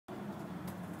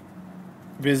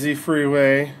Busy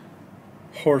freeway,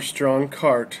 horse-drawn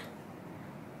cart,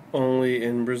 only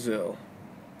in Brazil.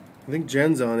 I think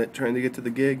Jen's on it, trying to get to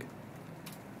the gig.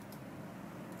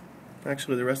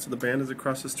 Actually, the rest of the band is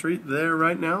across the street there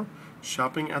right now,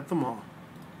 shopping at the mall.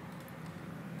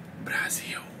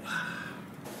 Brazil.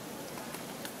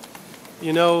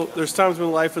 You know, there's times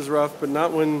when life is rough, but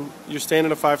not when you're staying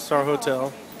in a 5-star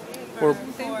hotel. We're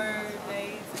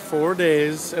 4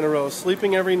 days in a row,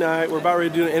 sleeping every night. We're about ready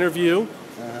to do an interview.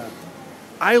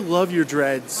 I love your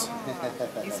dreads.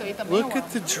 Look at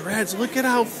the dreads. Look at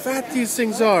how fat these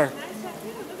things are.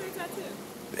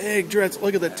 Big dreads.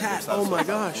 Look at the tat. Oh my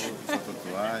gosh.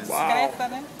 Wow.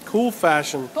 Cool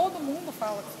fashion.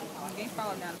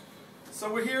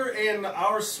 So we're here in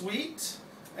our suite,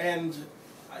 and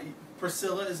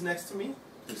Priscilla is next to me.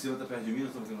 Priscilla está perto de mim, nós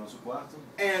estamos aqui no nosso quarto.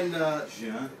 And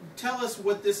Jean. tell us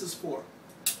what this is for.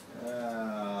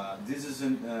 This is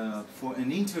for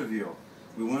an interview.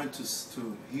 We wanted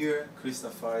to hear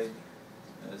Christafari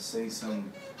say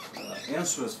some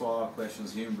answers for our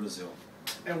questions here in Brazil.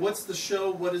 And what's the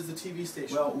show? What is the TV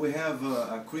station? Well, we have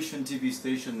a Christian TV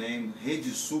station named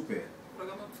Rede Super,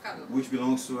 which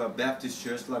belongs to a Baptist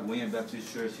church, Lagoinha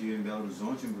Baptist Church here in Belo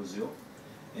Horizonte, in Brazil.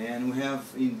 And we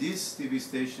have in this TV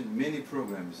station many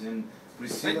programs. And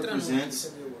Priscilla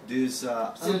presents this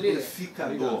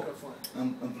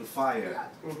amplifier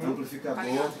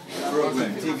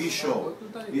program, TV show.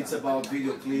 It's about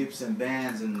video clips and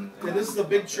bands and this is a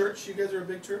big church. You guys are a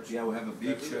big church? Yeah, we have a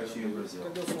big church here in Brazil.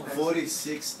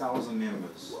 46,000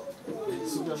 members.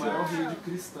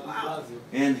 Wow.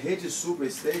 And Rede Super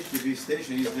TV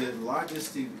station is the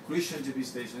largest Christian TV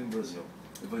station in Brazil.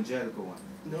 Evangelical one.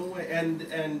 No way. And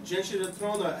Diante do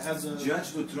Trono has a...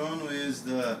 Diante do Trono is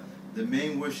the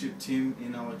main worship team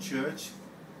in our church,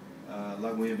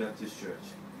 Lagoinha Baptist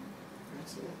Church.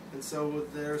 Excellent. And so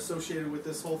they're associated with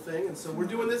this whole thing, and so we're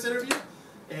doing this interview,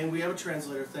 and we have a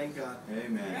translator, thank God.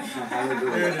 Amen.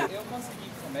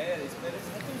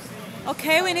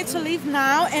 Okay, we need to leave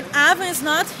now, and Ava is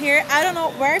not here. I don't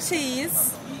know where she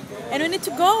is, and we need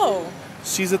to go.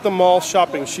 She's at the mall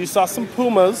shopping. She saw some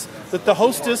Pumas that the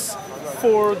hostess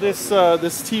for this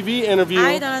this TV interview.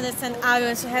 I don't understand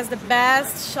Ava. She has the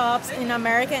best shops in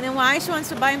America, and why she wants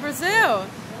to buy in Brazil,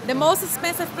 the most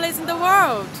expensive place in the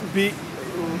world.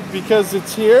 Because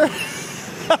it's here.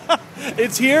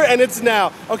 It's here and it's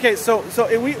now. Okay, so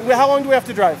how long do we have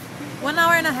to drive? 1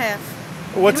 hour and a half.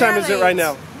 What time is it right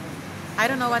now? I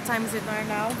don't know what time is it right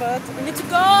now, but we need to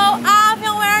go.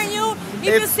 Ava, where are you?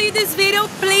 If you see this video,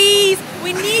 please,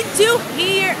 we need you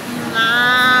here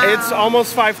now. It's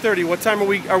almost 5:30. What time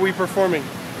are we performing?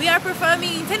 We are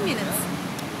performing in 10 minutes.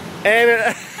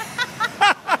 And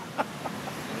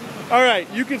all right,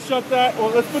 you can shut that. Well,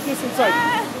 let's put this inside.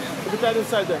 Put that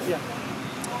inside there. Yeah.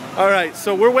 All right,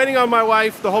 so we're waiting on my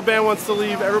wife. The whole band wants to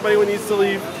leave. Everybody needs to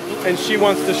leave, and she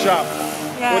wants to shop.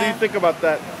 Yeah. What do you think about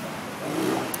that?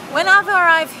 When Ava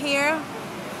arrives here,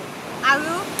 I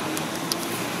will.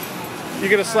 You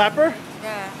gonna slap her?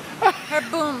 Yeah. Her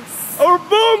booms. Her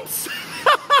booms!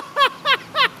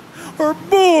 Her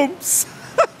booms!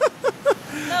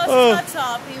 No, she's not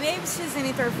shopping. Maybe she's in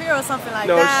interview or something like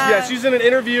that. Yeah, she's in an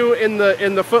interview in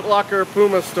the Foot Locker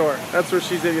Puma store. That's where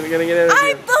she's getting an interview.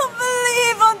 I don't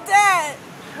believe on that.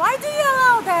 Why do you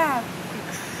allow that?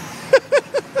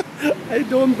 I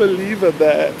don't believe in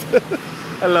that.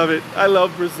 I love it. I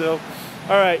love Brazil.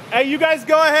 All right. Hey, you guys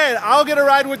go ahead. I'll get a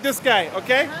ride with this guy,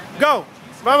 okay? Go.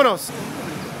 Vámonos.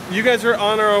 You guys are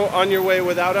on your way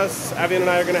without us. Avian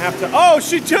and I are going to have to... Oh,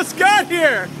 she just got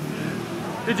here.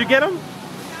 Did you get him?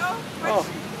 No, but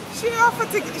she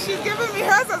offered to... She's giving me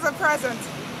hers as a present.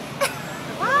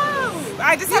 Wow.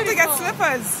 I just have to get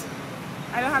slippers.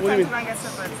 I don't have time to go and get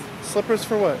slippers. Slippers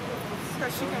for what?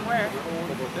 Because she can wear.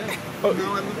 Oh.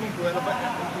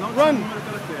 Run.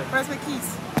 Where's my keys?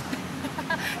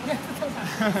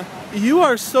 You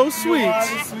are so sweet.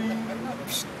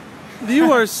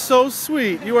 You are so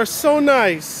sweet. You are so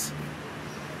nice.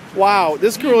 Wow,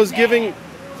 this girl is giving...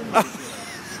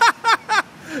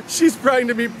 She's trying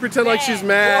to pretend like she's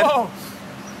mad. Whoa.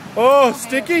 Oh,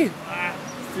 sticky?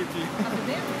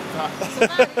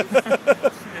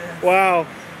 Wow.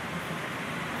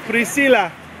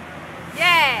 Priscilla.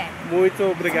 Yeah.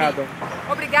 Muito obrigado.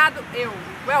 Obrigado, eu.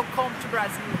 Welcome to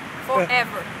Brazil.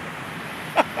 Forever.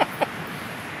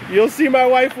 You'll see my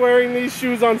wife wearing these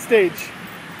shoes on stage.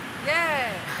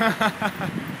 Yeah.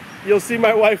 You'll see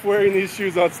my wife wearing these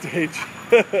shoes on stage.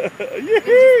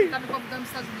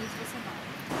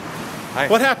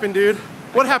 What happened, dude?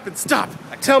 What happened? Stop.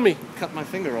 Tell me. I cut my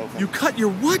finger open. You cut your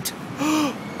what?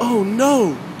 Oh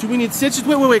no. Do we need stitches?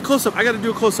 Wait, close up. I gotta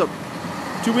do a close up.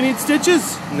 Do we need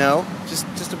stitches? No.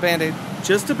 Just a Band-Aid.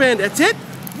 Just a band. That's it?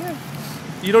 Yeah.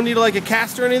 You don't need like a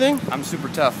cast or anything? I'm super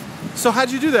tough. So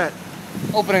how'd you do that?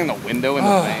 Opening the window in the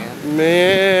van.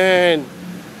 Man.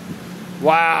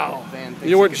 Wow. Van thinks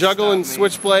You weren't he can juggling stop me.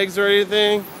 switchblades or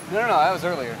anything? No, that was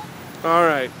earlier. All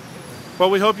right. Well,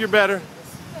 we hope you're better.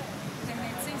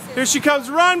 Here she comes.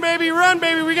 Run, baby. Run,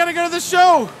 baby. We got to go to the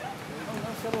show.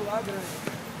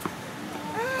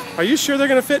 Are you sure they're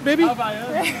going to fit, baby?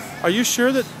 Are you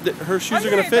sure that her shoes are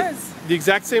going to fit? The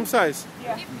exact same size?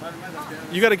 Yeah.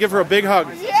 You got to give her a big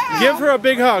hug. Yeah. Give her a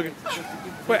big hug.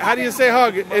 Wait, how do you say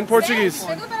hug in Portuguese?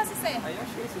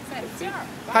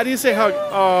 How do you say hug?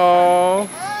 Oh.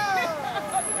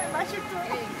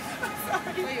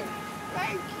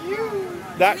 Thank you.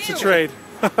 That's a trade.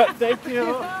 Thank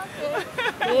you.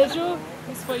 Beijo.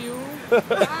 This for you.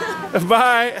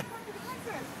 Bye.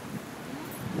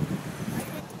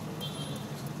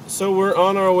 So we're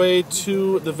on our way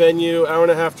to the venue,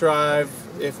 hour-and-a-half drive.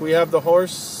 If we have the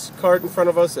horse cart in front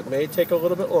of us, it may take a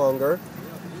little bit longer.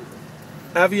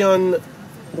 Avion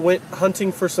went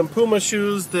hunting for some Puma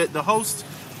shoes that the host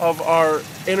of our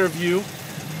interview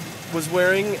was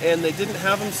wearing, and they didn't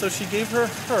have them, so she gave her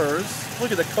hers.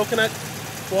 Look at the coconut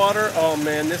water. Oh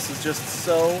man, this is just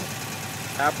so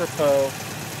apropos.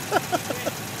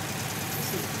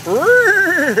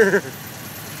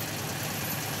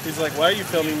 He's like, why are you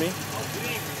filming me?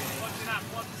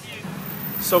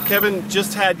 So Kevin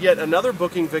just had yet another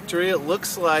booking victory. It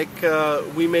looks like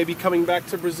we may be coming back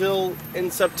to Brazil in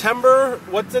September.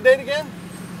 What's the date again?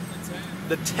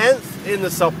 The 10th in the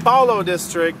Sao Paulo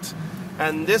district.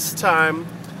 And this time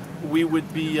we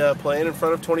would be playing in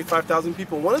front of 25,000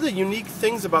 people. One of the unique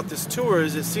things about this tour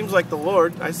is it seems like the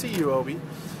Lord, I see you, Obi.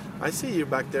 I see you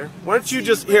back there. Why don't you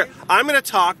just, here, I'm going to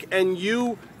talk and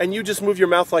you just move your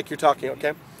mouth like you're talking,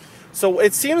 okay? So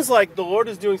it seems like the Lord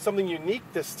is doing something unique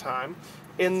this time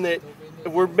in that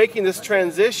we're making this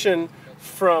transition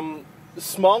from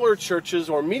smaller churches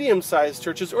or medium-sized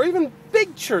churches or even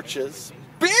big churches,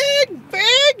 big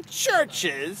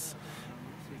churches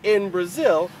in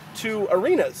Brazil to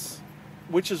arenas,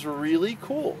 which is really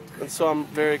cool. And so I'm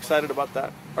very excited about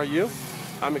that. Are you?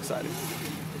 I'm excited.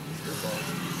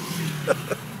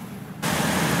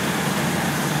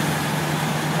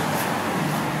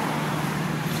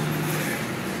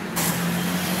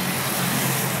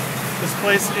 This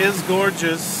place is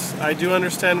gorgeous. I do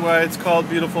understand why it's called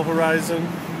Beautiful Horizon.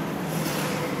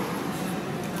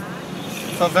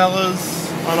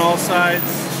 Favelas on all sides.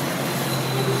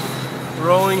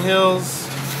 Rolling hills.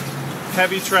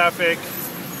 Heavy traffic.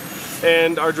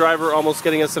 And our driver almost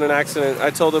getting us in an accident.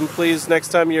 I told him, please, next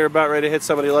time you're about ready to hit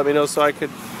somebody, let me know so I could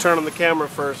turn on the camera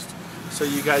first so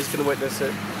you guys can witness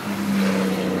it.